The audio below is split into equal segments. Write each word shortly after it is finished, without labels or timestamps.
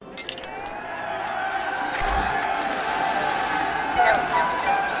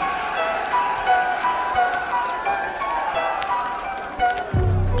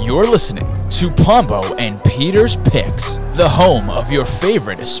You're listening to Pombo and Peter's Picks, the home of your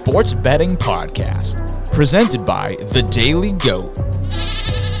favorite sports betting podcast, presented by The Daily Goat.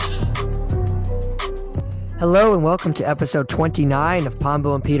 Hello and welcome to episode 29 of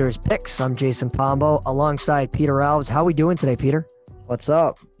Pombo and Peter's Picks. I'm Jason Pombo alongside Peter Alves. How are we doing today, Peter? What's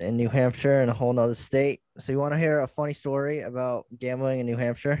up? In New Hampshire and a whole nother state. So you want to hear a funny story about gambling in New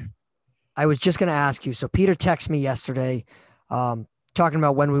Hampshire? I was just going to ask you. So Peter texted me yesterday talking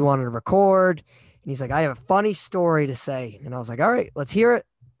about when we wanted to record. And he's like, I have a funny story to say. And I was like, all right, let's hear it.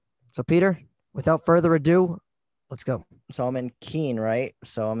 So Peter, without further ado, let's go. So I'm in Keene, right?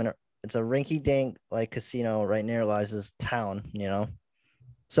 So it's a rinky-dink like casino right near Eliza's town, you know?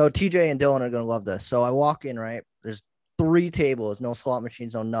 So TJ and Dylan are going to love this. So I walk in, right? There's 3 tables, no slot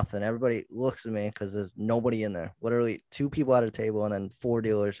machines, no nothing. Everybody looks at me because there's nobody in there. Literally 2 people at a table and then 4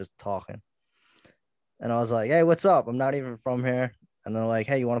 dealers just talking. And I was like, hey, what's up? I'm not even from here. And they're like,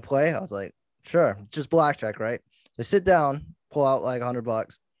 hey, you want to play? I was like, sure. It's just blackjack, right? So sit down, pull out like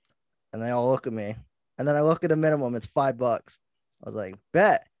 $100, and they all look at me. And then I look at the minimum, it's $5. I was like,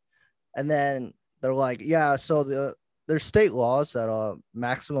 bet. And then they're like, yeah, so there's state laws that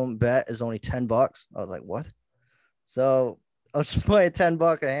maximum bet is only $10. I was like, what? So I was just playing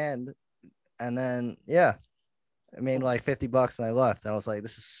 $10 a hand. And then, yeah, I made like $50 and I left. And I was like,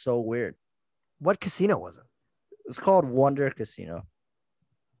 this is so weird. What casino was it? It's called Wonder Casino.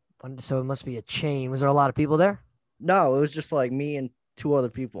 So it must be a chain. Was there a lot of people there? No, it was just like me and 2 other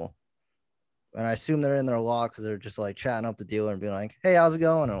people. And I assume they're in there a lot because they're just like chatting up the dealer and being like, hey, how's it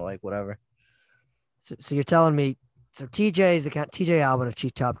going? Or like, whatever. So you're telling me, so TJ is TJ Albin of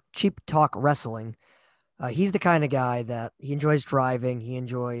Cheap Talk Wrestling. He's the kind of guy that he enjoys driving. He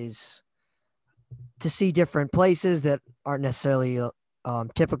enjoys to see different places that aren't necessarily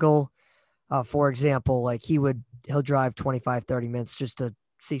typical. For example, like he'll drive 25, 30 minutes just to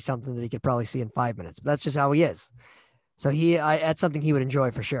see something that he could probably see in 5 minutes. But that's just how he is. So that's something he would enjoy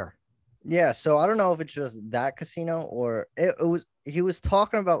for sure. Yeah, so I don't know if it's just that casino or he was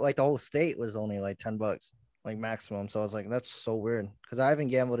talking about like the whole state was only like $10 like maximum. So I was like, that's so weird because I haven't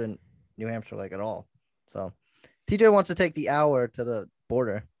gambled in New Hampshire like at all. So TJ wants to take the hour to the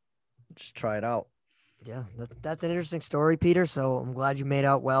border. Just try it out. Yeah, that's an interesting story, Peter. So I'm glad you made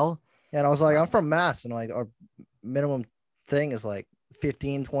out well. Yeah, and I was like, I'm from Mass, and like our minimum thing is like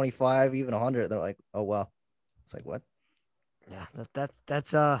 15, 25, even 100. They're like, oh well. It's like, what? Yeah,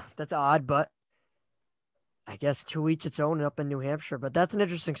 that's odd, but I guess to each its own up in New Hampshire. But that's an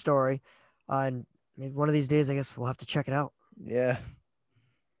interesting story, and maybe one of these days, I guess we'll have to check it out. Yeah.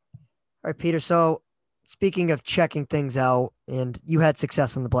 All right, Peter. So speaking of checking things out, and you had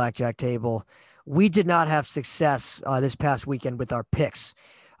success on the blackjack table, we did not have success this past weekend with our picks.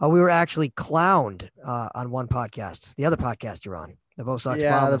 We were actually clowned on one podcast, the other podcast you're on. The Bo Sox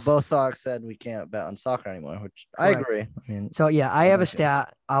Bombers. The Bo Sox said we can't bet on soccer anymore, which correct. I agree. I mean, so yeah, I have a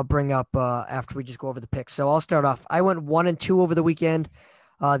stat I'll bring up after we just go over the picks. So I'll start off. I went 1-2 over the weekend.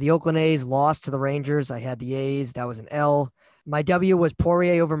 The Oakland A's lost to the Rangers. I had the A's. That was an L. My W was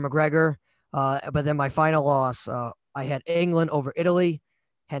Poirier over McGregor. But then my final loss, I had England over Italy.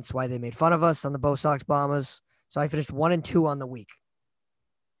 Hence why they made fun of us on the Bo Sox Bombers. So I finished 1-2 on the week.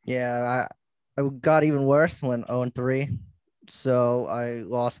 Yeah, I got even worse. Went 0-3. So I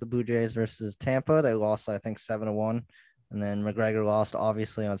lost the Blue Jays versus Tampa. They lost, I think, 7-1. And then McGregor lost,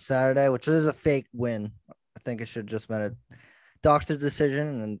 obviously, on Saturday, which was a fake win. I think it should have just been a doctor's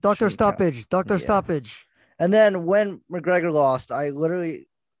decision. And Doctor stoppage. And then when McGregor lost, I literally,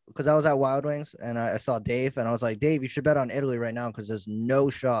 because I was at Wild Wings, and I saw Dave, and I was like, Dave, you should bet on Italy right now because there's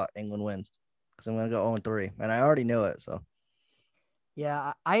no shot England wins. Because I'm going to go 0-3. And I already knew it, so.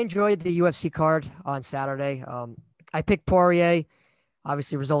 Yeah, I enjoyed the UFC card on Saturday. I picked Poirier,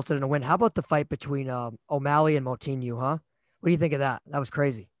 obviously resulted in a win. How about the fight between O'Malley and Moutinho, huh? What do you think of that? That was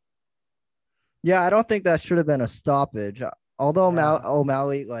crazy. Yeah, I don't think that should have been a stoppage. Although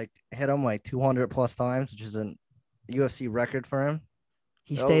O'Malley like hit him like 200 plus times, which is a UFC record for him.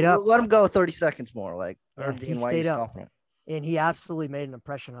 He stayed up. Let him go 30 seconds more. Like, he stayed up. And he absolutely made an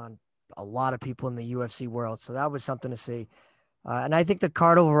impression on a lot of people in the UFC world. So that was something to see. And I think the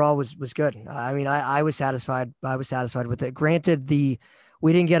card overall was good. I mean, I was satisfied. I was satisfied with it. Granted, we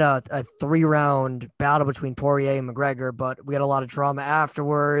didn't get a 3-round battle between Poirier and McGregor, but we had a lot of drama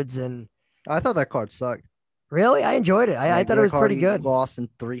afterwards. And I thought that card sucked. Really? I enjoyed it. I thought it was pretty good. Lost in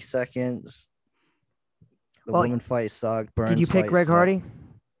 3 seconds. The women fight sucked. Did you pick Greg Hardy?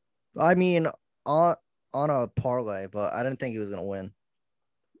 I mean, on a parlay, but I didn't think he was going to win.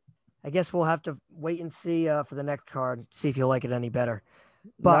 I guess we'll have to wait and see for the next card, see if you'll like it any better.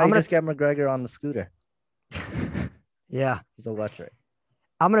 But I'm going to just get McGregor on the scooter. Yeah. He's electric.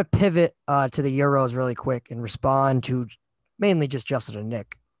 I'm going to pivot to the Euros really quick and respond to mainly just Justin and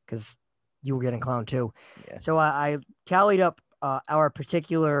Nick because you were getting clowned too. Yeah. So I tallied up our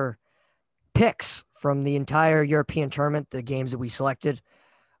particular picks from the entire European tournament, the games that we selected.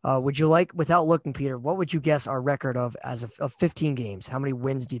 Would you like, without looking, Peter, what would you guess our record of of 15 games? How many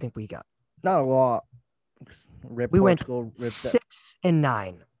wins do you think we got? Not a lot. We went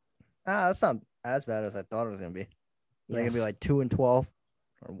 6-9. That's not as bad as I thought it was gonna be. They're gonna be like 2-12.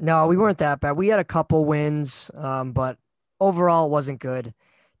 No, we weren't that bad. We had a couple wins, but overall it wasn't good.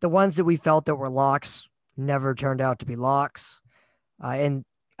 The ones that we felt that were locks never turned out to be locks. The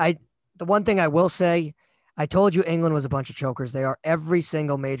one thing I will say, I told you England was a bunch of chokers. They are every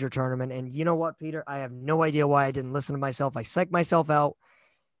single major tournament. And you know what, Peter? I have no idea why I didn't listen to myself. I psyched myself out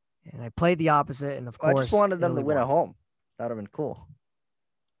and I played the opposite. And of course, I just wanted them to win won. at home. That would have been cool.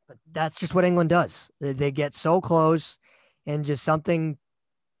 But that's just what England does. They get so close and just something,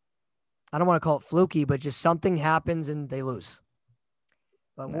 I don't want to call it fluky, but just something happens and they lose.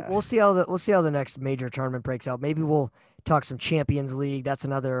 But we'll see how the next major tournament breaks out. Maybe we'll talk some Champions League. That's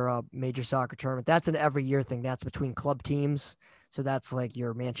another major soccer tournament. That's an every year thing. That's between club teams. So that's like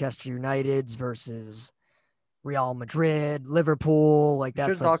your Manchester Uniteds versus Real Madrid, Liverpool. Like that's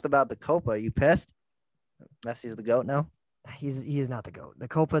should have talked about the Copa. You pissed? Messi's the GOAT now. He is not the GOAT. The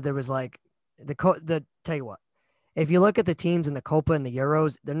Copa, there was like tell you what, if you look at the teams in the Copa and the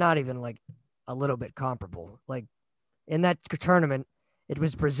Euros, they're not even like a little bit comparable. Like in that tournament, it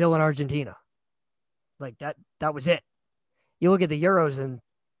was Brazil and Argentina. Like that was it. You look at the Euros and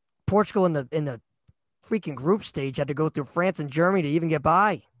Portugal in the freaking group stage had to go through France and Germany to even get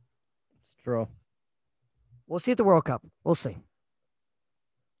by. It's true. We'll see at the World Cup. We'll see.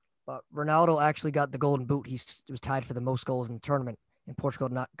 But Ronaldo actually got the golden boot. He was tied for the most goals in the tournament, and Portugal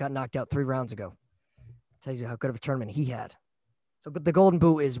got knocked out 3 rounds ago. Tells you how good of a tournament he had. So, but the golden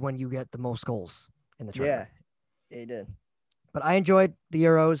boot is when you get the most goals in the tournament. Yeah, he did. But I enjoyed the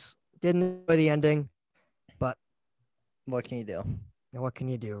Euros. Didn't enjoy the ending, but what can you do? What can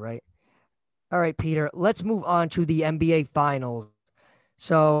you do, right? All right, Peter, let's move on to the NBA Finals.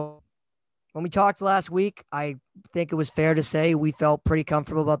 So when we talked last week, I think it was fair to say we felt pretty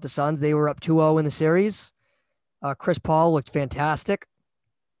comfortable about the Suns. They were up 2-0 in the series. Chris Paul looked fantastic.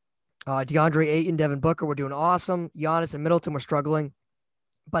 DeAndre Ayton, Devin Booker were doing awesome. Giannis and Middleton were struggling.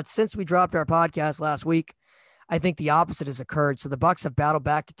 But since we dropped our podcast last week, I think the opposite has occurred. So the Bucks have battled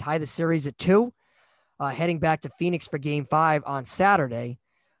back to tie the series at 2, heading back to Phoenix for Game 5 on Saturday.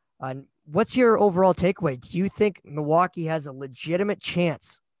 What's your overall takeaway? Do you think Milwaukee has a legitimate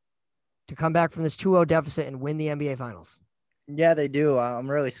chance to come back from this 2-0 deficit and win the NBA Finals? Yeah, they do.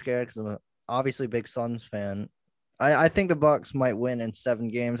 I'm really scared because I'm obviously a big Suns fan. I think the Bucks might win in 7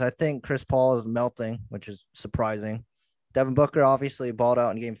 games. I think Chris Paul is melting, which is surprising. Devin Booker obviously balled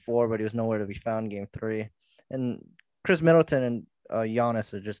out in Game 4, but he was nowhere to be found in Game 3. And Chris Middleton and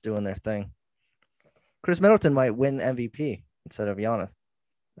Giannis are just doing their thing. Chris Middleton might win MVP instead of Giannis,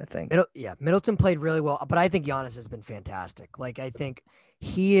 I think. Middleton played really well, but I think Giannis has been fantastic. Like, I think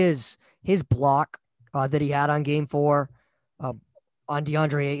his block that he had on Game 4 on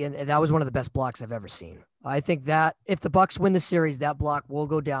DeAndre Ayton, that was one of the best blocks I've ever seen. I think that if the Bucks win the series, that block will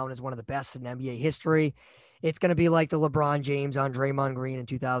go down as one of the best in NBA history. It's going to be like the LeBron James on Draymond Green in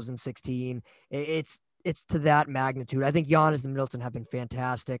 2016. It's to that magnitude. I think Giannis and Middleton have been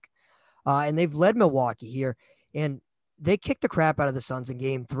fantastic. And they've led Milwaukee here. And they kicked the crap out of the Suns in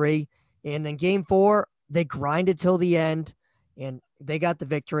Game 3. And in Game 4, they grinded till the end. And they got the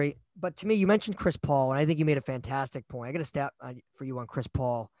victory. But to me, you mentioned Chris Paul, and I think you made a fantastic point. I got a stat for you on Chris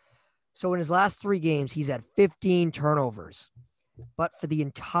Paul. So in his last 3 games, he's had 15 turnovers. But for the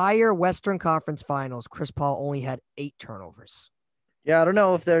entire Western Conference Finals, Chris Paul only had 8 turnovers. Yeah, I don't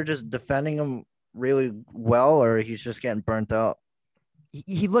know if they're just defending him really well or he's just getting burnt out.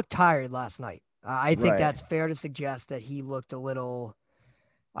 He looked tired last night. I think Right. that's fair to suggest that he looked a little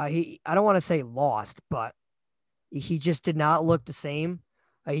I don't want to say lost, but he just did not look the same.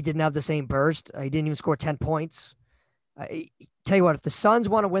 He didn't have the same burst. He didn't even score 10 points. Tell you what, if the Suns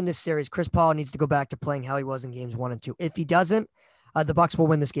want to win this series, Chris Paul needs to go back to playing how he was in games 1 and 2. If he doesn't, the Bucks will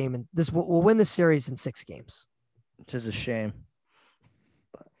win this game, and we'll win this series in 6 games. Which is a shame.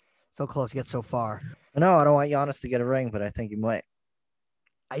 So close, yet so far. No, I don't want Giannis to get a ring, but I think he might.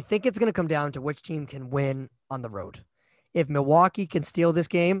 I think it's going to come down to which team can win on the road. If Milwaukee can steal this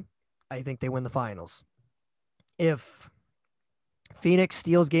game, I think they win the finals. If Phoenix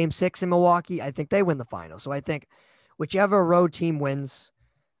steals Game 6 in Milwaukee, I think they win the finals. So I think whichever road team wins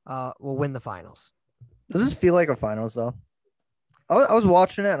will win the finals. Does this feel like a finals, though? I was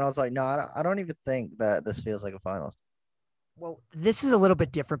watching it, and I was like, no, I don't even think that this feels like a finals. Well, this is a little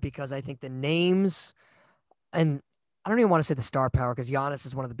bit different because I think the names, and I don't even want to say the star power because Giannis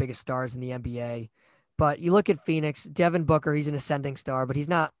is one of the biggest stars in the NBA. But you look at Phoenix, Devin Booker, he's an ascending star, but he's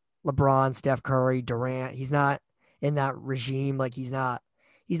not LeBron, Steph Curry, Durant. He's not in that regime. Like he's not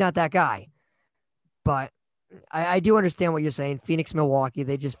that guy. But I do understand what you're saying. Phoenix, Milwaukee,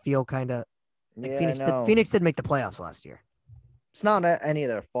 they just feel kind of like Yeah, I know. Phoenix did make the playoffs last year. It's not any of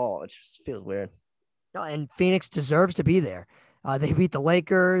their fault. It just feels weird. No, and Phoenix deserves to be there. They beat the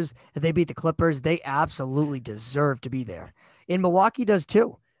Lakers. They beat the Clippers. They absolutely deserve to be there. And Milwaukee does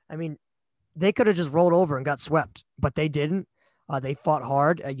too. I mean, they could have just rolled over and got swept, but they didn't. They fought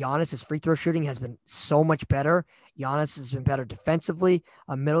hard. Giannis's free throw shooting has been so much better. Giannis has been better defensively.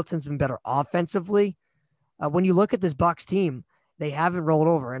 Middleton's been better offensively. When you look at this Bucks team, they haven't rolled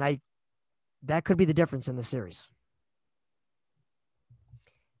over, and that could be the difference in the series.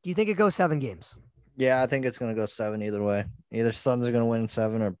 Do you think it goes 7 games? Yeah, I think it's gonna go 7 either way. Either Suns are gonna win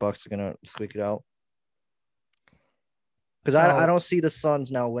 7 or Bucks are gonna squeak it out. Because I don't see the Suns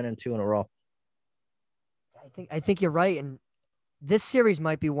now winning 2 in a row. I think you're right, and this series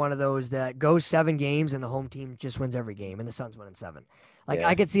might be one of those that goes 7 games and the home team just wins every game, and the Suns win in 7. Like Yeah.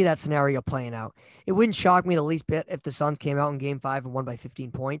 I could see that scenario playing out. It wouldn't shock me the least bit if the Suns came out in Game 5 and won by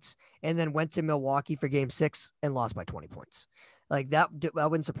 15 points, and then went to Milwaukee for Game 6 and lost by 20 points. Like that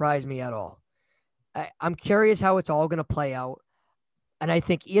wouldn't surprise me at all. I'm curious how it's all going to play out, and I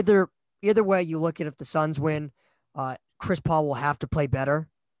think either way you look at, if the Suns win, Chris Paul will have to play better,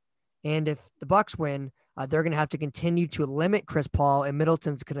 and if the Bucks win, they're going to have to continue to limit Chris Paul, and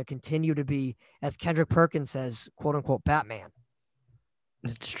Middleton's going to continue to be, as Kendrick Perkins says, "quote unquote" Batman.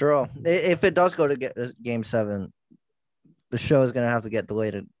 It's true. If it does go to Game 7, the show is gonna have to get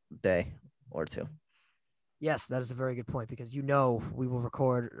delayed a day or 2. Yes, that is a very good point because we will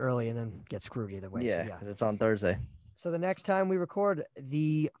record early and then get screwed either way. Yeah, So, yeah. 'cause it's on Thursday. So the next time we record,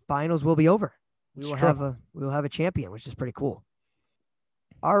 the finals will be over. We will have a champion, which is pretty cool.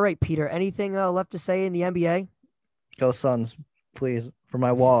 All right, Peter. Anything left to say in the NBA? Go Suns, please, for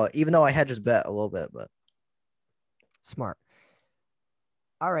my wallet. Even though I had just bet a little bit, but Smart.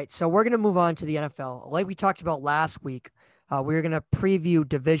 All right, so we're going to move on to the NFL. Like we talked about last week, we're going to preview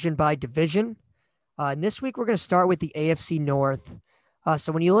division by division. And this week, we're going to start with the AFC North.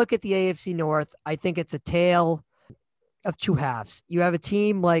 So when you look at the AFC North, I think it's a tale of 2 halves. You have a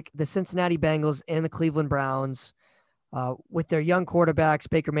team like the Cincinnati Bengals and the Cleveland Browns with their young quarterbacks,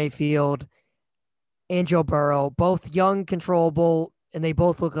 Baker Mayfield and Joe Burrow, both young, controllable, and they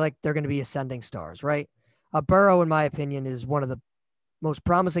both look like they're going to be ascending stars, right? Burrow, in my opinion, is one of the most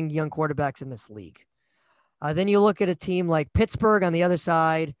promising young quarterbacks in this league. Then you look at a team like Pittsburgh on the other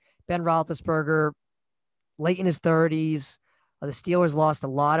side, Ben Roethlisberger, late in his 30s. The Steelers lost a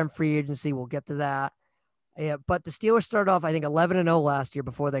lot in free agency. We'll get to that. But the Steelers started off, I think, 11-0 last year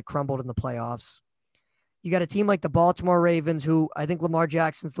before they crumbled in the playoffs. You got a team like the Baltimore Ravens, who I think Lamar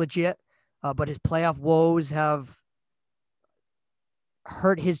Jackson's legit, but his playoff woes have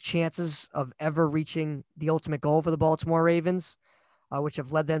hurt his chances of ever reaching the ultimate goal for the Baltimore Ravens, which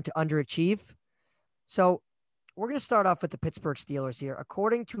have led them to underachieve. So we're going to start off with the Pittsburgh Steelers here.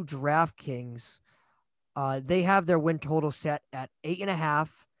 According to DraftKings, they have their win total set at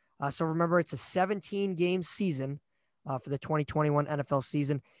 8.5. So remember, it's a 17-game season for the 2021 NFL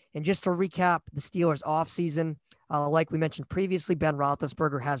season. And just to recap the Steelers offseason, like we mentioned previously, Ben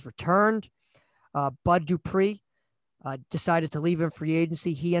Roethlisberger has returned. Bud Dupree decided to leave in free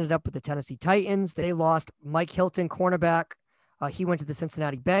agency. He ended up with the Tennessee Titans. They lost Mike Hilton, cornerback. He went to the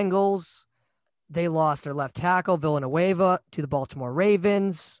Cincinnati Bengals. They lost their left tackle, Villanueva, to the Baltimore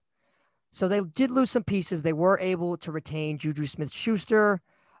Ravens. So they did lose some pieces. They were able to retain Juju Smith-Schuster,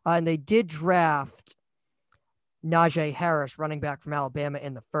 and they did draft Najee Harris, running back from Alabama,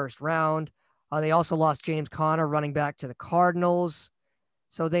 in the first round. They also lost James Conner, running back, to the Cardinals.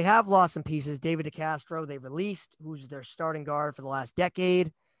 So they have lost some pieces. David DeCastro, they released, who's their starting guard for the last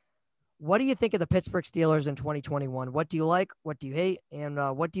decade. What do you think of the Pittsburgh Steelers in 2021? What do you like? What do you hate? And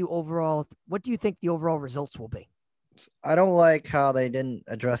what do you think the overall results will be? I don't like how they didn't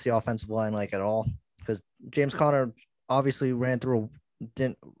address the offensive line at all, because James Conner obviously ran through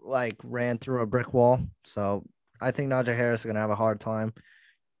a brick wall. So I think Najee Harris is going to have a hard time.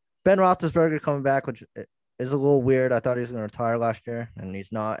 Ben Roethlisberger coming back, which is a little weird. I thought he was going to retire last year, and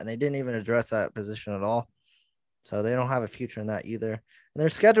he's not. And they didn't even address that position at all. So they don't have a future in that either. And their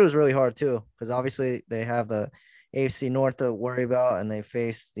schedule is really hard too, because obviously they have the AFC North to worry about, and they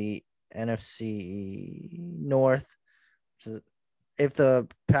face the NFC North. So if the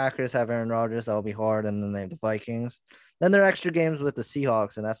Packers have Aaron Rodgers, that'll be hard. And then they have the Vikings. Then there are extra games with the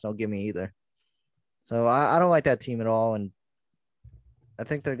Seahawks, and that's no gimme either. So I don't like that team at all. And I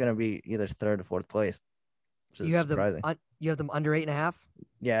think they're gonna be either third or fourth place. Which You is have them. surprising. You have them under 8.5.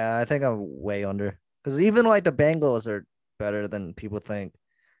 Yeah, I think I'm way under. Because even like the Bengals are better than people think,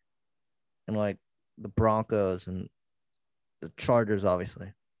 and like the Broncos and the Chargers, obviously.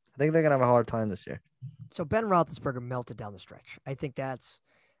 I think they're gonna have a hard time this year. So Ben Roethlisberger melted down the stretch. I think that's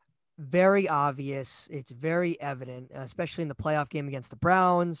very obvious. It's very evident, especially in the playoff game against the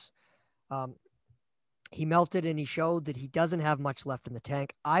Browns. He melted and he showed that he doesn't have much left in the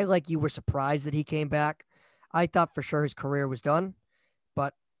tank. I, like you, were surprised that he came back. I thought for sure his career was done,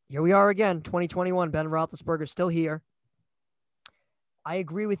 but here we are again, 2021. Ben Roethlisberger still here. I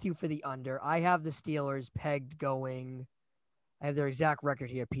agree with you for the under. I have the Steelers pegged going. I have their exact record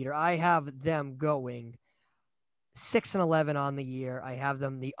here, Peter. I have them going 6-11 on the year. I have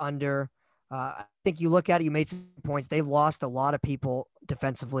them the under. I think you look at it, you made some points. They lost a lot of people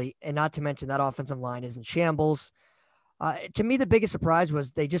defensively, and not to mention that offensive line is in shambles. To me, the biggest surprise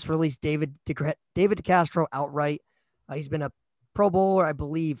was they just released David DeCastro outright. He's been a Pro Bowler, I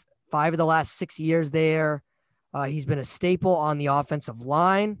believe, 5 of the last 6 years there. He's been a staple on the offensive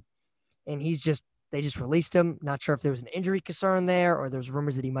line, and they just released him. Not sure if there was an injury concern there or there's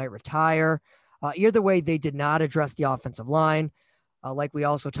rumors that he might retire. Either way, they did not address the offensive line. Like we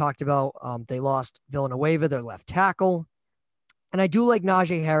also talked about, they lost Villanueva, their left tackle. And I do like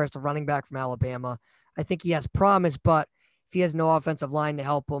Najee Harris, the running back from Alabama. I think he has promise, but if he has no offensive line to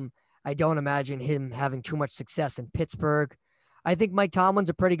help him, I don't imagine him having too much success in Pittsburgh. I think Mike Tomlin's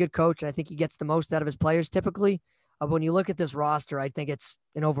a pretty good coach, and I think he gets the most out of his players typically. But when you look at this roster, I think it's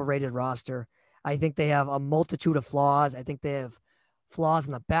an overrated roster. I think they have a multitude of flaws. I think they have flaws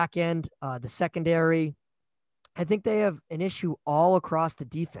in the back end, the secondary. I think they have an issue all across the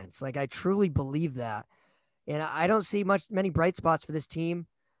defense. Like, I truly believe that. And I don't see many bright spots for this team.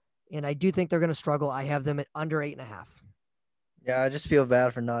 And I do think they're going to struggle. I have them at under 8.5. Yeah, I just feel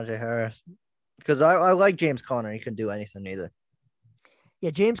bad for Najee Harris because I like James Conner. He couldn't do anything either.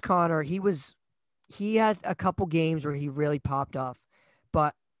 Yeah, James Conner, he had a couple games where he really popped off,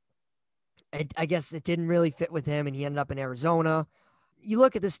 but I guess it didn't really fit with him, and he ended up in Arizona. You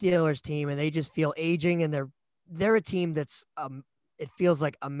look at the Steelers team, and they just feel aging, and they're a team that's it feels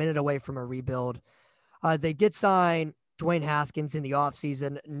like a minute away from a rebuild. They did sign Dwayne Haskins in the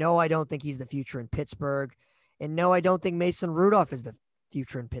offseason. No, I don't think he's the future in Pittsburgh. And no, I don't think Mason Rudolph is the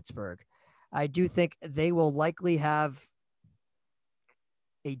future in Pittsburgh. I do think they will likely have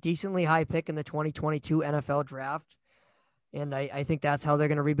a decently high pick in the 2022 NFL draft. And I think that's how they're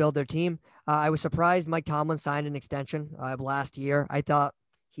going to rebuild their team. I was surprised Mike Tomlin signed an extension last year. I thought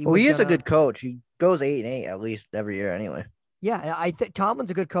he is a good coach. He goes 8-8 at least every year anyway. Yeah, I think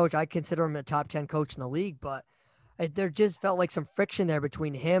Tomlin's a good coach. I consider him a top 10 coach in the league, but there just felt like some friction there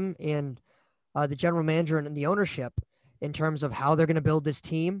between him and the general manager and the ownership in terms of how they're going to build this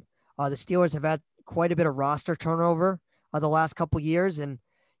team. The Steelers have had quite a bit of roster turnover the last couple years, and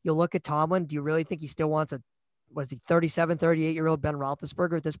you'll look at Tomlin. Do you really think he still wants 37, 38-year-old Ben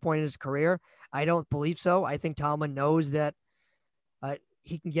Roethlisberger at this point in his career? I don't believe so. I think Tomlin knows that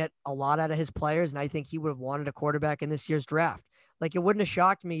he can get a lot out of his players, and I think he would have wanted a quarterback in this year's draft. Like, it wouldn't have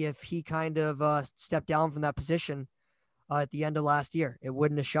shocked me if he kind of stepped down from that position at the end of last year. It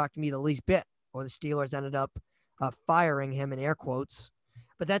wouldn't have shocked me the least bit, or the Steelers ended up firing him in air quotes.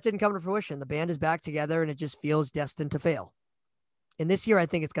 But that didn't come to fruition. The band is back together, and it just feels destined to fail. And this year, I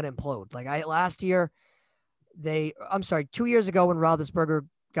think it's going to implode. Last year, 2 years ago when Roethlisberger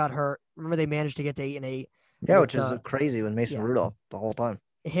got hurt, remember they managed to get to 8-8. Yeah, which is crazy with Mason Rudolph the whole time.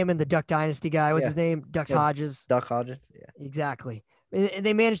 Him and the Duck Dynasty guy, what's his name? Hodges. Duck Hodges, yeah. Exactly. And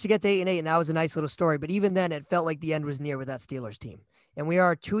they managed to get to 8-8, and that was a nice little story. But even then, it felt like the end was near with that Steelers team. And we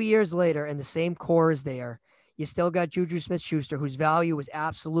are 2 years later, and the same core is there. You still got Juju Smith-Schuster, whose value was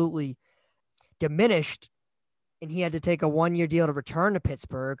absolutely diminished, and he had to take a 1-year deal to return to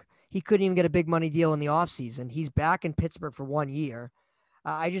Pittsburgh. He couldn't even get a big money deal in the offseason. He's back in Pittsburgh for 1 year.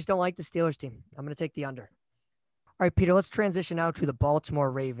 I just don't like the Steelers team. I'm going to take the under. All right, Peter, let's transition now to the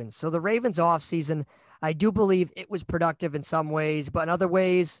Baltimore Ravens. So the Ravens offseason, I do believe it was productive in some ways, but in other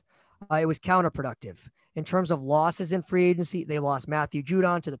ways, it was counterproductive. In terms of losses in free agency, they lost Matthew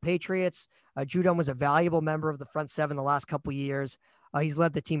Judon to the Patriots. Judon was a valuable member of the front seven the last couple of years. He's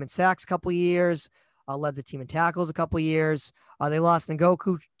led the team in sacks a couple of years, led the team in tackles a couple of years. They lost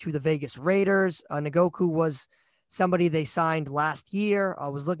Ngoku to the Vegas Raiders. Ngoku was somebody they signed last year,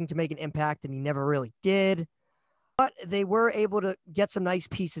 was looking to make an impact, and he never really did. But they were able to get some nice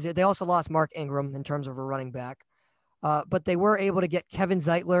pieces. They also lost Mark Ingram in terms of a running back. But they were able to get Kevin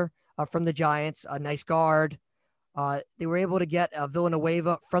Zeitler from the Giants, a nice guard. They were able to get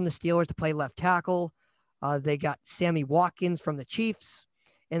Villanueva from the Steelers to play left tackle. They got Sammy Watkins from the Chiefs.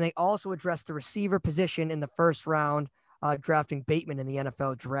 And they also addressed the receiver position in the first round, drafting Bateman in the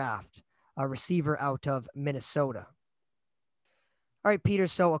NFL draft, a receiver out of Minnesota. All right, Peter.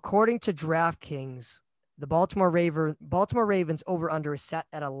 So according to DraftKings, the Baltimore Ravens over-under is set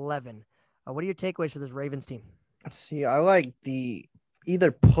at 11. What are your takeaways for this Ravens team? See, I like the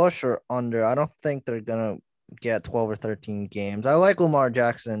either push or under. I don't think they're going to get 12 or 13 games. I like Lamar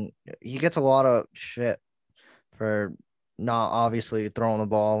Jackson. He gets a lot of shit for not obviously throwing the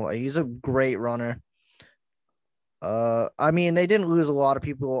ball. He's a great runner. I mean, they didn't lose a lot of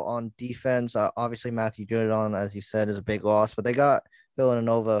people on defense. Obviously, Matthew Judon, as you said, is a big loss, but they got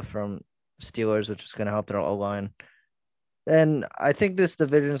Villanova from Steelers, which is going to help their O-line. And I think this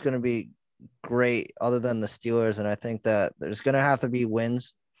division is going to be great other than the Steelers, and I think that there's going to have to be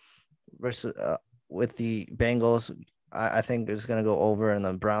wins versus with the Bengals. I think it's going to go over, and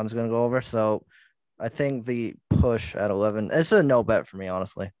the Browns are going to go over. So I think the push at 11, it's a no bet for me,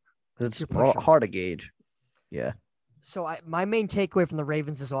 honestly. It's hard to gauge. Yeah. So my main takeaway from the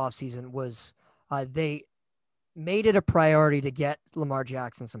Ravens this offseason was they made it a priority to get Lamar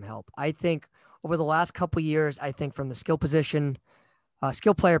Jackson some help. I think over the last couple of years, I think from the skill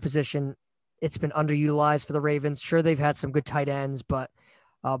player position, it's been underutilized for the Ravens. Sure, they've had some good tight ends, but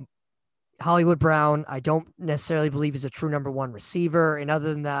Hollywood Brown, I don't necessarily believe is a true number one receiver. And other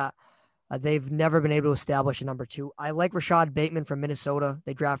than that, they've never been able to establish a number two. I like Rashad Bateman from Minnesota.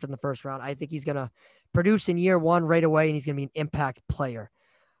 They drafted in the first round. I think he's going to produce in year one right away, and he's going to be an impact player.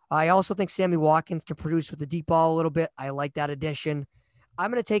 I also think Sammy Watkins can produce with the deep ball a little bit. I like that addition.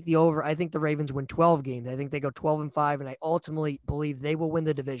 I'm going to take the over. I think the Ravens win 12 games. I think they go 12-5, and I ultimately believe they will win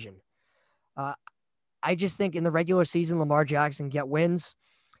the division. I just think in the regular season, Lamar Jackson get wins.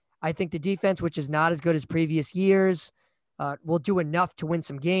 I think the defense, which is not as good as previous years, will do enough to win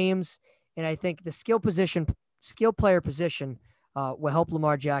some games. And I think the skill player position will help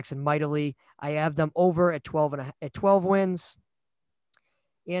Lamar Jackson mightily. I have them over at 12 wins.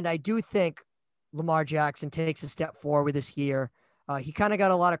 And I do think Lamar Jackson takes a step forward this year. He kind of got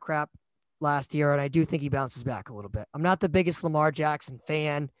a lot of crap last year, and I do think he bounces back a little bit. I'm not the biggest Lamar Jackson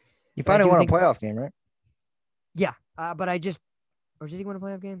fan. He finally won a playoff game, right? Yeah, but or did he win a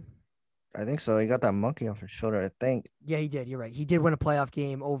playoff game? I think so. He got that monkey off his shoulder, I think. Yeah, he did. You're right. He did win a playoff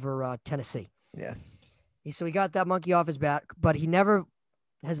game over Tennessee. Yeah. So he got that monkey off his back, but he never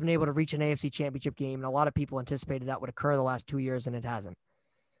has been able to reach an AFC championship game, and a lot of people anticipated that would occur the last 2 years, and it hasn't.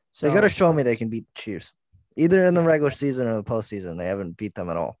 So they got to show me they can beat the Chiefs, either in the regular season or the postseason. They haven't beat them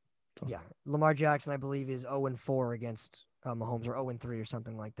at all. So. Yeah, Lamar Jackson, I believe, is 0-4 against Mahomes, or 0-3 or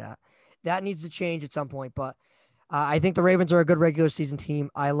something like that. That needs to change at some point, but I think the Ravens are a good regular season team.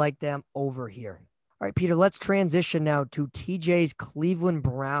 I like them over here. All right, Peter, let's transition now to TJ's Cleveland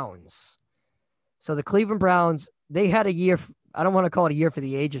Browns. So the Cleveland Browns, they had a year. I don't want to call it a year for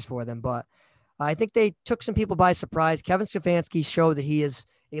the ages for them, but I think they took some people by surprise. Kevin Stefanski showed that he is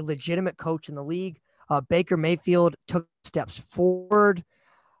a legitimate coach in the league. Baker Mayfield took steps forward.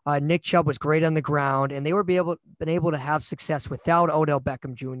 Nick Chubb was great on the ground, and they were been able to have success without Odell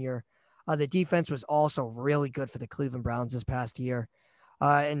Beckham Jr. The defense was also really good for the Cleveland Browns this past year.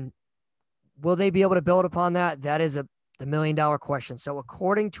 And will they be able to build upon that? That is the $1 million question. So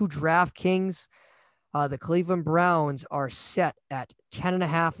according to DraftKings, the Cleveland Browns are set at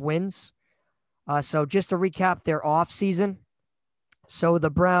 10.5 wins. So just to recap their offseason. So the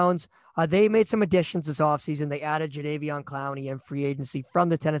Browns, they made some additions this offseason. They added Jadeveon Clowney in free agency from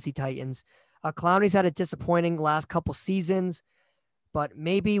the Tennessee Titans. Clowney's had a disappointing last couple seasons, but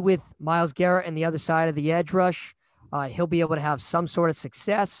maybe with Myles Garrett and the other side of the edge rush, he'll be able to have some sort of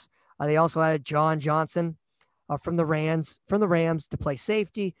success. They also added John Johnson from the Rams to play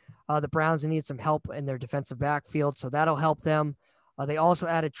safety. The Browns need some help in their defensive backfield, so that'll help them. They also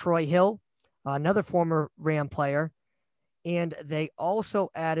added Troy Hill, another former Ram player, and they also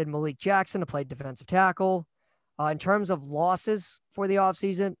added Malik Jackson to play defensive tackle. In terms of losses for the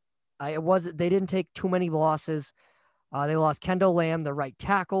offseason, they didn't take too many losses. They lost Kendall Lamb, the right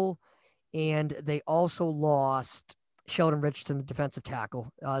tackle, and they also lost Sheldon Richardson, the defensive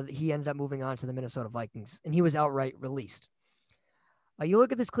tackle. He ended up moving on to the Minnesota Vikings, and he was outright released. You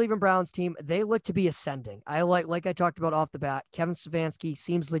look at this Cleveland Browns team, they look to be ascending. I like I talked about off the bat, Kevin Stefanski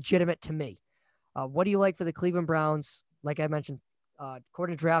seems legitimate to me. What do you like for the Cleveland Browns? Like I mentioned,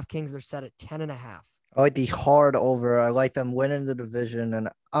 according to DraftKings, they're set at 10.5. I like the hard over. I like them winning the division, and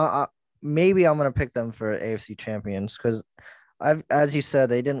maybe I'm going to pick them for AFC champions because, as you said,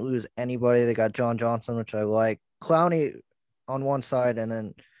 they didn't lose anybody. They got John Johnson, which I like. Clowney on one side, and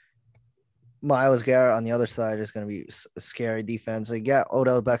then Myles Garrett on the other side is going to be a scary defense. They got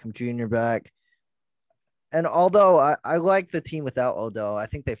Odell Beckham Jr. back. And although I like the team without Odell, I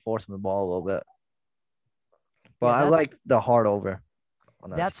think they force him the ball a little bit. But Yeah, I like the hard over on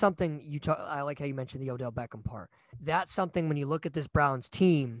that. That's something I like how you mentioned the Odell Beckham part. That's something when you look at this Browns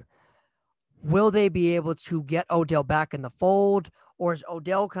team, will they be able to get Odell back in the fold, or is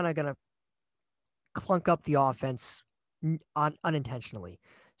Odell kind of going to clunk up the offense unintentionally?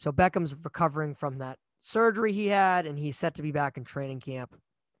 So Beckham's recovering from that surgery he had, and he's set to be back in training camp.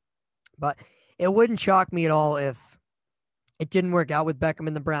 But it wouldn't shock me at all if it didn't work out with Beckham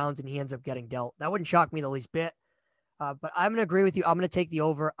and the Browns and he ends up getting dealt. That wouldn't shock me the least bit. But I'm going to agree with you. I'm going to take the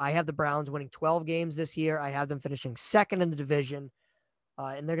over. I have the Browns winning 12 games this year. I have them finishing second in the division,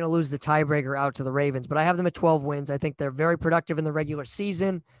 and they're going to lose the tiebreaker out to the Ravens. But I have them at 12 wins. I think they're very productive in the regular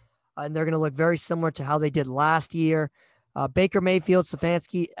season, and they're going to look very similar to how they did last year. Baker Mayfield,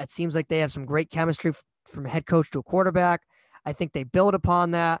 Stefanski, it seems like they have some great chemistry from a head coach to a quarterback. I think they build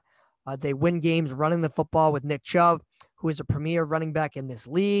upon that. They win games running the football with Nick Chubb, who is a premier running back in this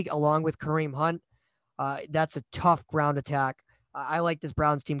league, along with Kareem Hunt. That's a tough ground attack. I like this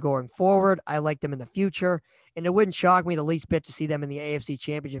Browns team going forward. I like them in the future. And it wouldn't shock me the least bit to see them in the AFC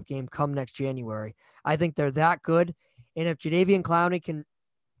Championship game come next January. I think they're that good. And if Jadeveon Clowney can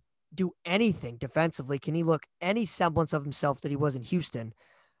do anything defensively, can he look any semblance of himself that he was in Houston,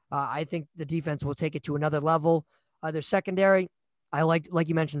 I think the defense will take it to another level. Their secondary, I like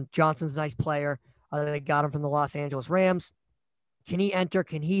you mentioned, Johnson's a nice player. They got him from the Los Angeles Rams. Can he enter?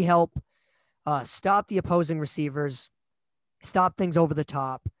 Can he help stop the opposing receivers, stop things over the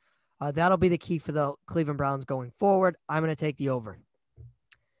top? That'll be the key for the Cleveland Browns going forward. I'm going to take the over.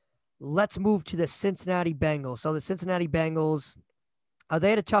 Let's move to the Cincinnati Bengals. So the Cincinnati Bengals,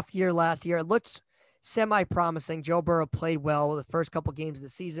 they had a tough year last year. It looked semi-promising. Joe Burrow played well the first couple games of the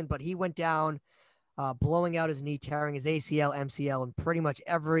season, but he went down, blowing out his knee, tearing his ACL, MCL, and pretty much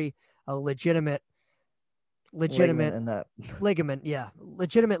every legitimate ligament in that ligament. Yeah,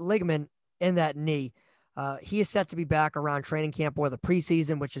 legitimate ligament in that knee. He is set to be back around training camp or the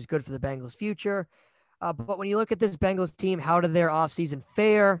preseason, which is good for the Bengals' future. But when you look at this Bengals team, how did their offseason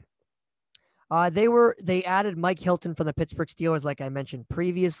fare? They added Mike Hilton from the Pittsburgh Steelers, like I mentioned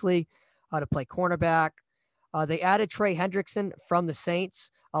previously, to play cornerback. They added Trey Hendrickson from the Saints.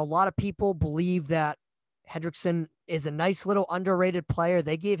 A lot of people believe that Hendrickson is a nice little underrated player.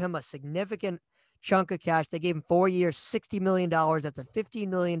 They gave him a significant chunk of cash. They gave him 4 years, $60 million. That's a $15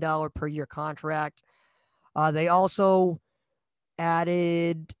 million per year contract. They also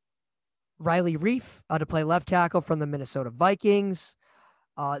added Riley Reif to play left tackle from the Minnesota Vikings.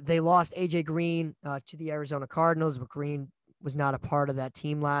 They lost AJ Green to the Arizona Cardinals, but Green was not a part of that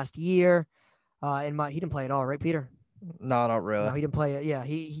team last year. He didn't play at all, right, Peter? No, not really. No, he didn't play. Yeah,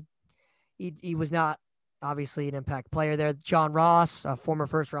 he was not obviously an impact player there. John Ross, a former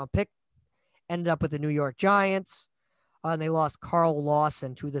first-round pick, ended up with the New York Giants. And they lost Carl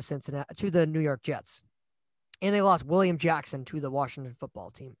Lawson to the New York Jets. And they lost William Jackson to the Washington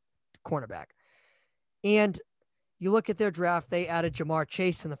football team, cornerback. And you look at their draft, they added Jamar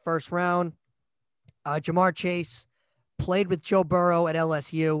Chase in the first round. Jamar Chase played with Joe Burrow at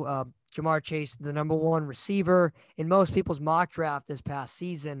LSU. Jamar Chase, the number one receiver in most people's mock draft this past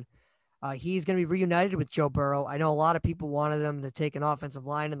season. He's going to be reunited with Joe Burrow. I know a lot of people wanted them to take an offensive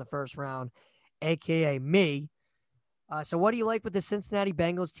line in the first round, a.k.a. me. So what do you like with the Cincinnati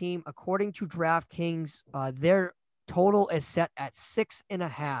Bengals team? According to DraftKings, their total is set at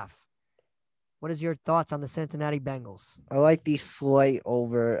 6.5. What is your thoughts on the Cincinnati Bengals? I like the slight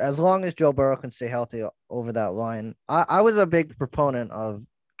over, as long as Joe Burrow can stay healthy over that line. I was a big proponent of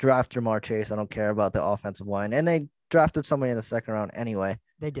draft Jamar Chase. I don't care about the offensive line. And they drafted somebody in the second round anyway.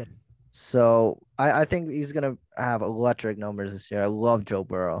 They did. So I think he's going to have electric numbers this year. I love Joe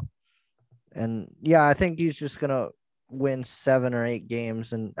Burrow. And yeah, I think he's just going to win 7 or 8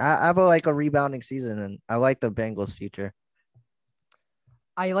 games and have a rebounding season. And I like the Bengals' future.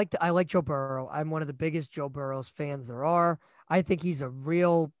 I like Joe Burrow. I'm one of the biggest Joe Burrows fans there are. I think he's a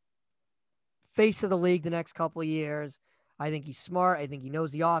real face of the league the next couple of years. I think he's smart. I think he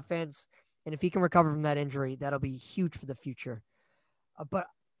knows the offense. And if he can recover from that injury, that'll be huge for the future. But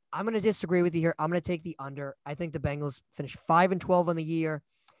I'm going to disagree with you here. I'm going to take the under. I think the Bengals finish 5-12 on the year.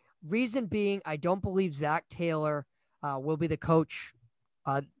 Reason being, I don't believe Zach Taylor will be the coach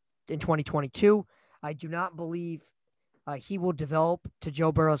in 2022. I do not believe he will develop to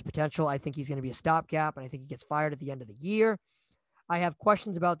Joe Burrow's potential. I think he's going to be a stopgap, and I think he gets fired at the end of the year. I have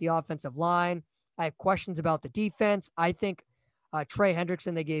questions about the offensive line. I have questions about the defense. I think Trey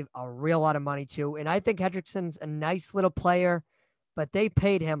Hendrickson, they gave a real lot of money to, and I think Hendrickson's a nice little player, but they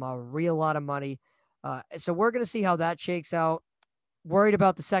paid him a real lot of money. So we're going to see how that shakes out. Worried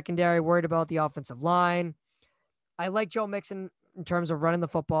about the secondary, worried about the offensive line. I like Joe Mixon in terms of running the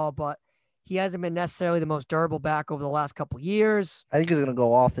football, but he hasn't been necessarily the most durable back over the last couple years. I think he's gonna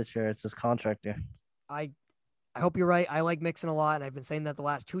go off this year. It's his contract year. I hope you're right. I like Mixon a lot, and I've been saying that the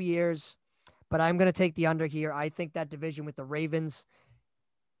last 2 years. But I'm going to take the under here. I think that division with the Ravens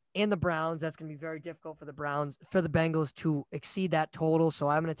and the Browns, that's going to be very difficult for the Bengals to exceed that total. So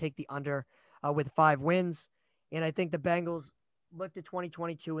I'm going to take the under with 5 wins. And I think the Bengals look to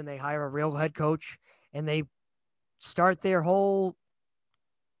 2022 and they hire a real head coach and they start their whole,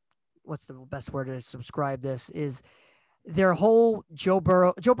 what's the best word to subscribe this, is their whole Joe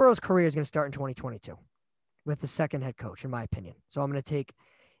Burrow's career is going to start in 2022 with the second head coach, in my opinion. So I'm going to take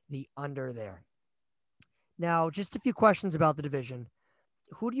the under there. Now, just a few questions about the division.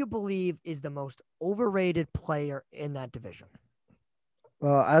 Who do you believe is the most overrated player in that division?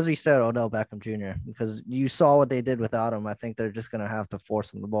 Well, as we said, Odell Beckham Jr., because you saw what they did without him. I think they're just going to have to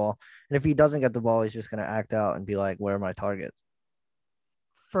force him the ball. And if he doesn't get the ball, he's just going to act out and be like, where are my targets?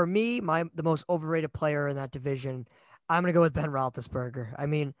 For me, the most overrated player in that division, I'm going to go with Ben Roethlisberger. I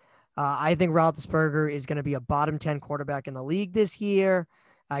mean, I think Roethlisberger is going to be a bottom 10 quarterback in the league this year.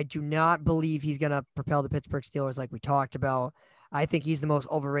 I do not believe he's going to propel the Pittsburgh Steelers like we talked about. I think he's the most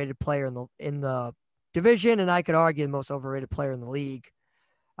overrated player in the division, and I could argue the most overrated player in the league.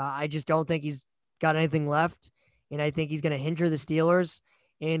 I just don't think he's got anything left, and I think he's going to hinder the Steelers.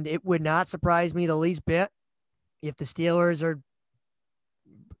 And it would not surprise me the least bit if the Steelers are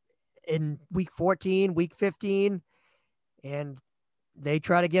in week 14, week 15, and they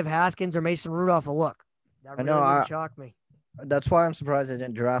try to give Haskins or Mason Rudolph a look. That really wouldn't shock me. That's why I'm surprised they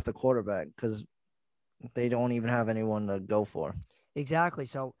didn't draft a quarterback, because they don't even have anyone to go for. Exactly.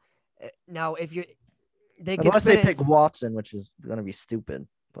 So now if unless they pick Watson, which is going to be stupid,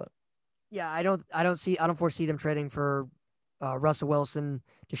 but yeah, I don't foresee them trading for Russell Wilson,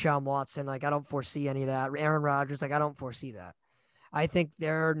 Deshaun Watson. Like, I don't foresee any of that. Aaron Rodgers, like, I don't foresee that. I think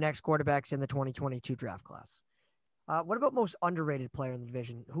their next quarterback's in the 2022 draft class. What about most underrated player in the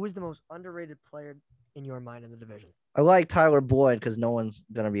division? Who is the most underrated player in your mind in the division? I like Tyler Boyd because no one's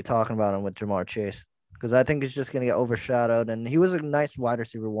going to be talking about him with Jamar Chase, because I think he's just going to get overshadowed. And he was a nice wide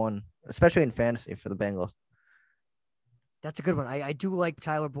receiver one, especially in fantasy for the Bengals. That's a good one. I do like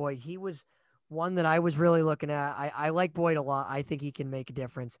Tyler Boyd. He was one that I was really looking at. I like Boyd a lot. I think he can make a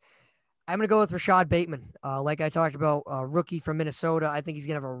difference. I'm going to go with Rashad Bateman. Like I talked about, rookie from Minnesota. I think he's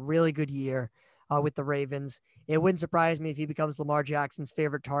going to have a really good year with the Ravens. It wouldn't surprise me if he becomes Lamar Jackson's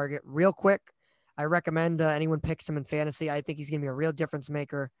favorite target real quick. I recommend anyone picks him in fantasy. I think he's going to be a real difference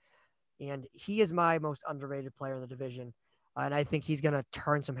maker. And he is my most underrated player in the division. And I think he's going to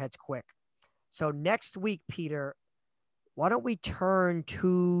turn some heads quick. So next week, Peter, why don't we turn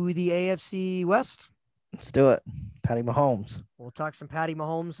to the AFC West? Let's do it. Patty Mahomes. We'll talk some Patty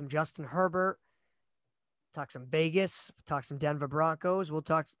Mahomes, some Justin Herbert, talk some Vegas, talk some Denver Broncos. We'll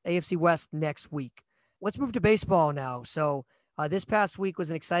talk AFC West next week. Let's move to baseball now. So this past week was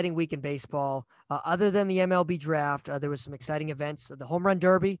an exciting week in baseball. Other than the MLB draft, there was some exciting events. The Home Run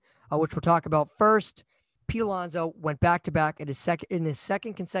Derby, which we'll talk about first. Pete Alonso went back-to-back in his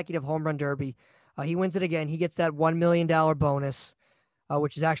second consecutive Home Run Derby. He wins it again. He gets that $1 million bonus,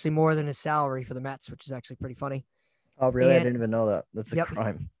 which is actually more than his salary for the Mets, which is actually pretty funny. Oh, really? I didn't even know that. That's a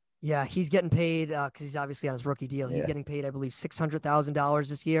crime. Yeah, he's getting paid because he's obviously on his rookie deal. He's getting paid, I believe, $600,000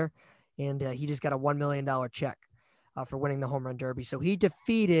 this year, and he just got a $1 million check for winning the Home Run Derby. So he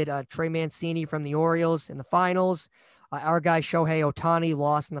defeated Trey Mancini from the Orioles in the finals. Our guy Shohei Ohtani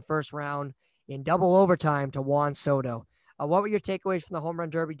lost in the first round in double overtime to Juan Soto. What were your takeaways from the Home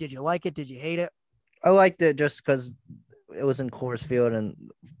Run Derby? Did you like it? Did you hate it? I liked it just because it was in Coors Field and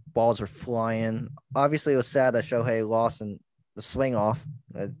balls were flying. Obviously, it was sad that Shohei lost in the swing off.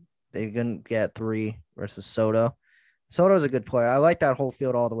 They couldn't get 3 versus Soto. Soto's a good player. I like that whole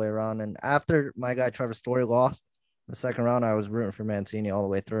field all the way around. And after my guy Trevor Story lost the second round, I was rooting for Mancini all the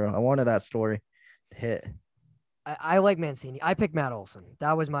way through. I wanted that story to hit. I like Mancini. I picked Matt Olson.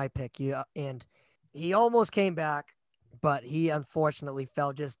 That was my pick. And he almost came back, but he unfortunately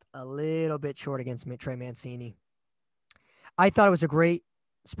fell just a little bit short against Trey Mancini. I thought it was a great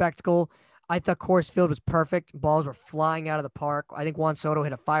spectacle. I thought Coors Field was perfect. Balls were flying out of the park. I think Juan Soto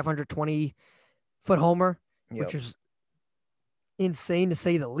hit a 520-foot homer, which was insane to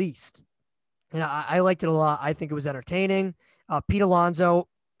say the least. And I liked it a lot. I think it was entertaining. Pete Alonso,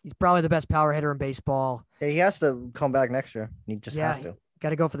 he's probably the best power hitter in baseball. Yeah, he has to come back next year. He just has to. Got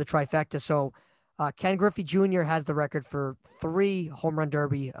to go for the trifecta. So Ken Griffey Jr. has the record for 3 Home Run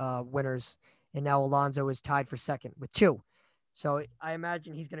Derby winners, and now Alonso is tied for second with 2. So I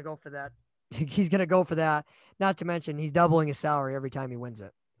imagine he's going to go for that. He's going to go for that. Not to mention he's doubling his salary every time he wins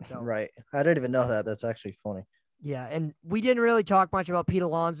it. So right. I didn't even know that. That's actually funny. Yeah, and we didn't really talk much about Pete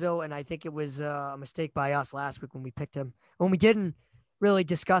Alonso, and I think it was a mistake by us last week when we picked him. When we didn't really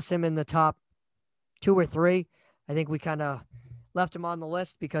discuss him in the top 2 or 3, I think we kind of left him on the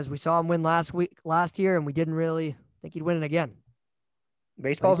list because we saw him win last year, and we didn't really think he'd win it again.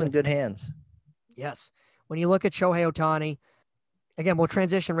 Baseball's in good hands. Yes. When you look at Shohei Ohtani, again, we'll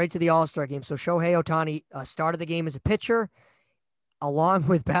transition right to the All-Star game. So Shohei Ohtani started the game as a pitcher, along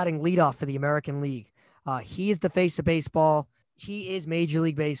with batting leadoff for the American League. He is the face of baseball. He is Major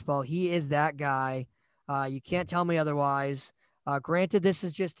League Baseball. He is that guy. You can't tell me otherwise. Granted, this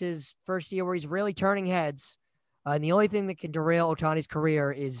is just his first year where he's really turning heads. And the only thing that can derail Ohtani's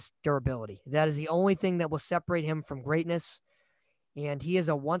career is durability. That is the only thing that will separate him from greatness. And he is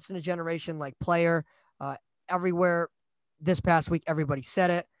a once-in-a-generation like player. Everywhere this past week, everybody said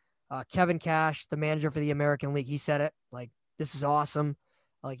it. Kevin Cash, the manager for the American League, he said it. Like, this is awesome.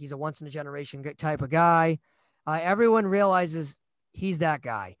 Like, he's a once-in-a-generation type of guy. Everyone realizes he's that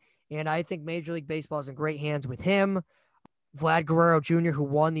guy. And I think Major League Baseball is in great hands with him. Vlad Guerrero Jr., who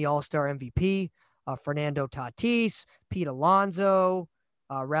won the All-Star MVP. Fernando Tatis, Pete Alonso,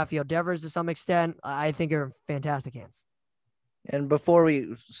 Rafael Devers to some extent. I think are in fantastic hands. And before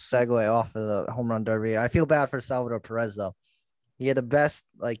we segue off of the home run derby, I feel bad for Salvador Perez, though. He had the best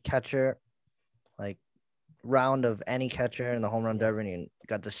catcher round of any catcher in the home run derby, and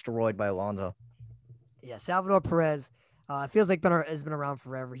got destroyed by Alonso. Yeah, Salvador Perez feels like has been around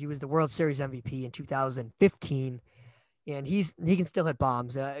forever. He was the World Series MVP in 2015, and he can still hit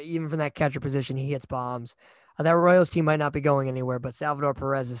bombs. Even from that catcher position, he hits bombs. That Royals team might not be going anywhere, but Salvador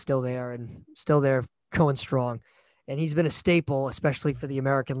Perez is still there and still there going strong. And he's been a staple, especially for the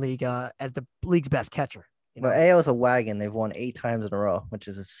American League, as the league's best catcher. But AL is a wagon. They've won 8 times in a row, which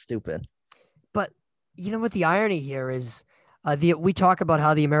is stupid. But you know what the irony here is? We talk about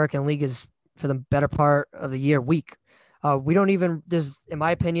how the American League is, for the better part of the year, weak. We don't even, in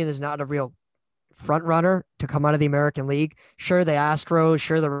my opinion, there's not a real front runner to come out of the American League. Sure, the Astros,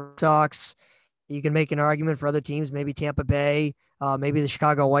 sure, the Red Sox. You can make an argument for other teams, maybe Tampa Bay, maybe the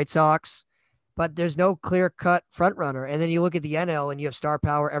Chicago White Sox. But there's no clear-cut front runner. And then you look at the NL, and you have star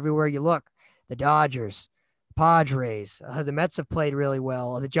power everywhere you look. The Dodgers, Padres, the Mets have played really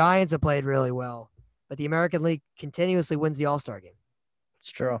well. The Giants have played really well. But the American League continuously wins the All-Star game.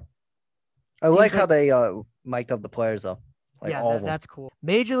 It's true. I like how they mic'd up the players, though. That's cool.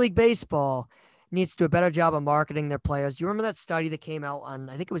 Major League Baseball needs to do a better job of marketing their players. Do you remember that study that came out on,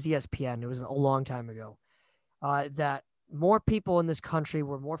 I think it was ESPN, it was a long time ago, that more people in this country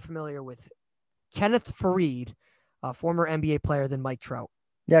were more familiar with Kenneth Faried, a former NBA player, than Mike Trout.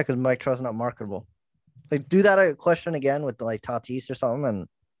 Yeah, because Mike Trout's not marketable. Do that question again with Tatis or something,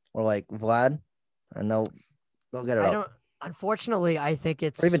 or Vlad, and they'll get it up. Unfortunately, I think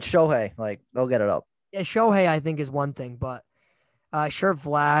it's, or even Shohei, they'll get it up. Yeah, Shohei I think is one thing, but sure,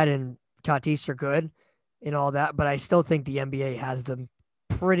 Vlad and Tatis are good and all that, but I still think the NBA has them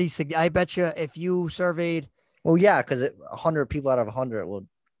pretty. I bet you if you surveyed, well, yeah, because 100 people out of 100 will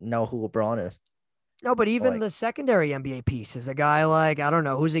know who LeBron is. No, but even the secondary NBA piece is a guy I don't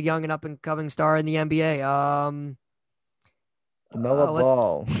know, who's a young and up-and-coming star in the NBA. LaMelo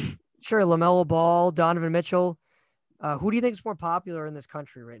Ball. Sure, LaMelo Ball, Donovan Mitchell. Who do you think is more popular in this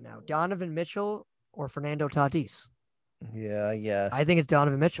country right now, Donovan Mitchell or Fernando Tatis? Yeah. I think it's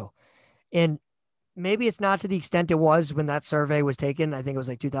Donovan Mitchell. And maybe it's not to the extent it was when that survey was taken. I think it was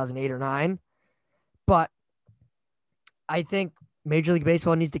 2008 or 2009. But I think Major League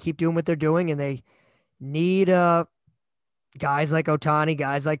Baseball needs to keep doing what they're doing, and they need guys like Ohtani,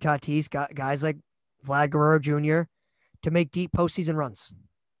 guys like Tatis, guys like Vlad Guerrero Jr. to make deep postseason runs.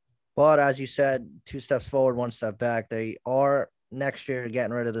 But as you said, 2 steps forward, 1 step back. They are next year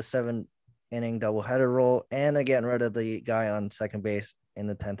getting rid of the 7-inning doubleheader rule, and they're getting rid of the guy on second base in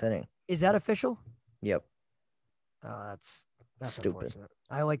the 10th inning. Is that official? Yep. Oh, that's stupid.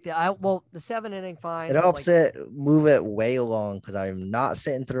 I like the the 7-inning fine. It helps move it way along because I'm not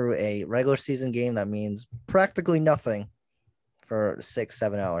sitting through a regular season game that means practically nothing for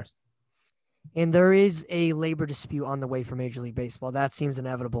 6-7 hours. And there is a labor dispute on the way for Major League Baseball. That seems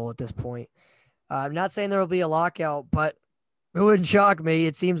inevitable at this point. I'm not saying there will be a lockout, but it wouldn't shock me.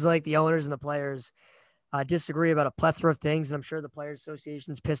 It seems like the owners and the players disagree about a plethora of things, and I'm sure the Players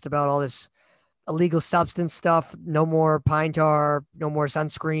Association's pissed about all this illegal substance stuff, no more pine tar, no more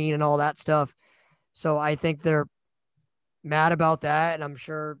sunscreen and all that stuff. So I think they're mad about that. And I'm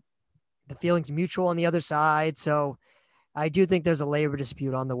sure the feeling's mutual on the other side. So I do think there's a labor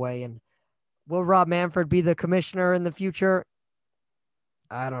dispute on the way. And will Rob Manfred be the commissioner in the future?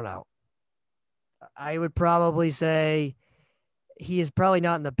 I don't know. I would probably say he is probably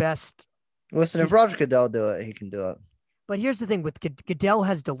not in the best Listen, if Roger Goodell do it, he can do it. But here's the thing: with Goodell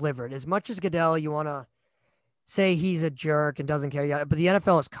has delivered. As much as Goodell, you want to say he's a jerk and doesn't care, but the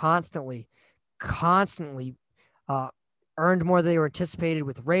NFL is constantly earned more than they were anticipated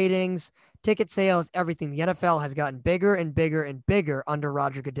with ratings, ticket sales, everything. The NFL has gotten bigger and bigger and bigger under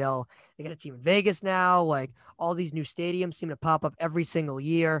Roger Goodell. They got a team in Vegas now. Like, all these new stadiums seem to pop up every single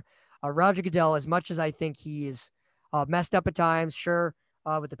year. Roger Goodell, as much as I think he is messed up at times, sure,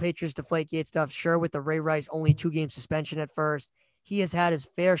 with the Patriots Deflategate stuff, sure, with the Ray Rice only 2-game suspension at first, he has had his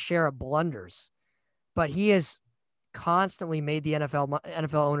fair share of blunders, but he has constantly made the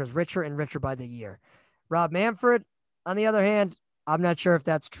NFL owners richer and richer by the year. Rob Manfred, on the other hand, I'm not sure if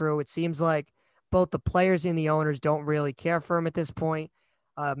that's true. It seems like both the players and the owners don't really care for him at this point.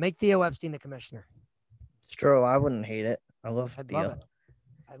 Make Theo Epstein the commissioner. It's true. I wouldn't hate it. I love Theo.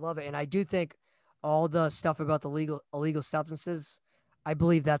 I love it. And I do think all the stuff about the illegal substances, I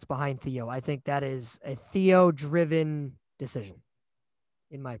believe that's behind Theo. I think that is a Theo-driven decision,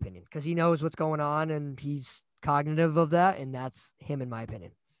 in my opinion, because he knows what's going on and he's cognitive of that, and that's him, in my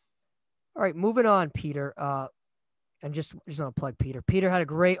opinion. All right, moving on, Peter. And just want to plug Peter. Peter had a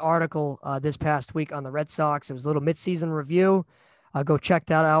great article this past week on the Red Sox. It was a little midseason review. Go check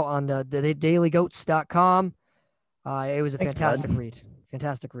that out on the dailygoats.com. It was a fantastic read.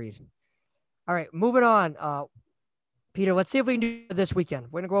 Fantastic read. All right, moving on. Peter, let's see if we can do this weekend.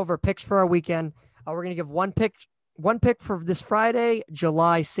 We're going to go over picks for our weekend. We're going to give one pick for this Friday,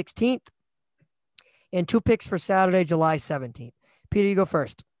 July 16th, and 2 picks for Saturday, July 17th. Peter, you go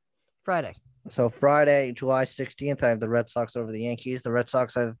first. Friday. So Friday, July 16th, I have the Red Sox over the Yankees. The Red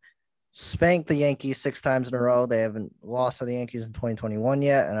Sox have spanked the Yankees 6 times in a row. They haven't lost to the Yankees in 2021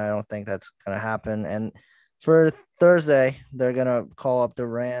 yet, and I don't think that's going to happen. And for Thursday, they're going to call up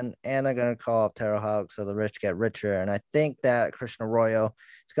Duran, and they're going to call up Terrell Houck, so the rich get richer. And I think that Christian Arroyo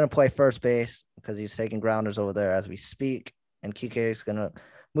is going to play first base because he's taking grounders over there as we speak, and Kike is going to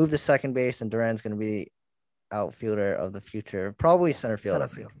move to second base, and Duran's going to be outfielder of the future, probably center fielder.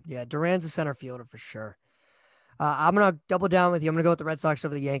 Yeah, Duran's a center fielder for sure. I'm going to double down with you. I'm going to go with the Red Sox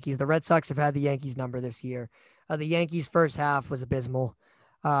over the Yankees. The Red Sox have had the Yankees number this year. The Yankees' first half was abysmal.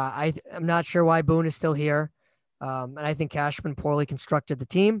 I'm not sure why Boone is still here. And I think Cashman poorly constructed the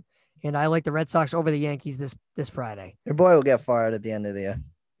team. And I like the Red Sox over the Yankees this Friday. Your boy will get fired at the end of the year.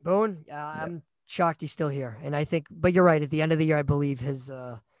 Boone? I'm shocked he's still here. And I think, but you're right. At the end of the year, I believe his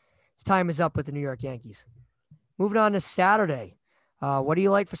time is up with the New York Yankees. Moving on to Saturday. What do you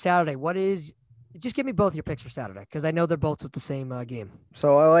like for Saturday? Just give me both your picks for Saturday, because I know they're both with the same game.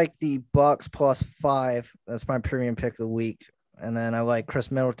 So I like the Bucks +5. That's my premium pick of the week. And then I like Chris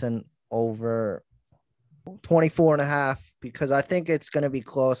Middleton over 24.5 because I think it's going to be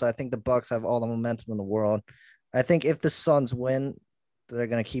close. I think the Bucks have all the momentum in the world. I think if the Suns win, they're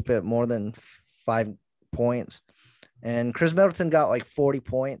going to keep it more than 5 points. And Chris Middleton got like 40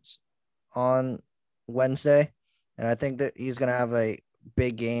 points on Wednesday. And I think that he's going to have a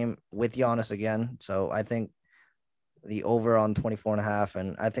big game with Giannis again. So I think the over on 24.5,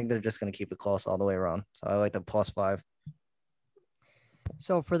 and I think they're just going to keep it close all the way around. So I like the +5.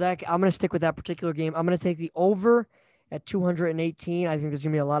 So for that, I'm going to stick with that particular game. I'm going to take the over at 218. I think there's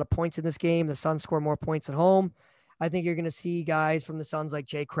going to be a lot of points in this game. The Suns score more points at home. I think you're going to see guys from the Suns like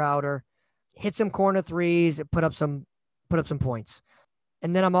Jay Crowder hit some corner threes, put up some points.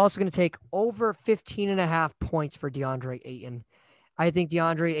 And then I'm also going to take over 15.5 points for DeAndre Ayton. I think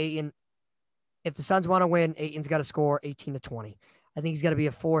DeAndre Ayton, if the Suns want to win, Ayton's got to score 18 to 20. I think he's got to be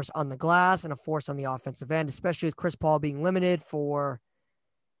a force on the glass and a force on the offensive end, especially with Chris Paul being limited for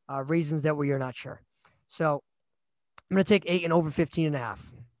reasons that we are not sure. So I'm going to take Ayton over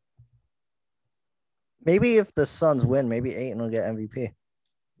 15.5. Maybe if the Suns win, maybe Ayton will get MVP.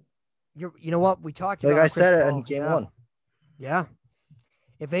 You know what? We talked about like I Chris said Paul. in game 1. Yeah.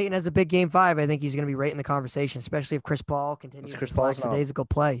 If Ayton has a big game 5, I think he's going to be right in the conversation, especially if Chris Paul continues his lackadaisical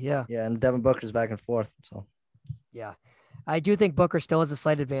play. Yeah. Yeah, and Devin Booker's back and forth. So. Yeah. I do think Booker still has a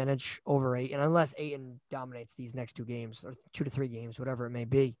slight advantage over Ayton, unless Ayton dominates these next 2 games or 2 to 3 games, whatever it may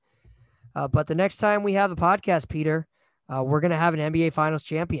be. But the next time we have a podcast, Peter, we're going to have an NBA Finals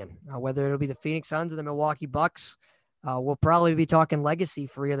champion, whether it'll be the Phoenix Suns or the Milwaukee Bucks. We'll probably be talking legacy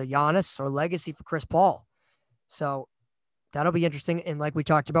for either Giannis or legacy for Chris Paul. So that'll be interesting. And like we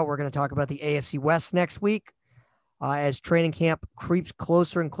talked about, we're going to talk about the AFC West next week as training camp creeps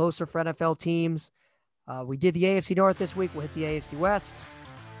closer and closer for NFL teams. We did the AFC North this week. We'll hit the AFC West.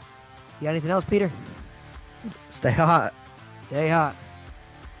 You got anything else, Peter? Stay hot. Stay hot.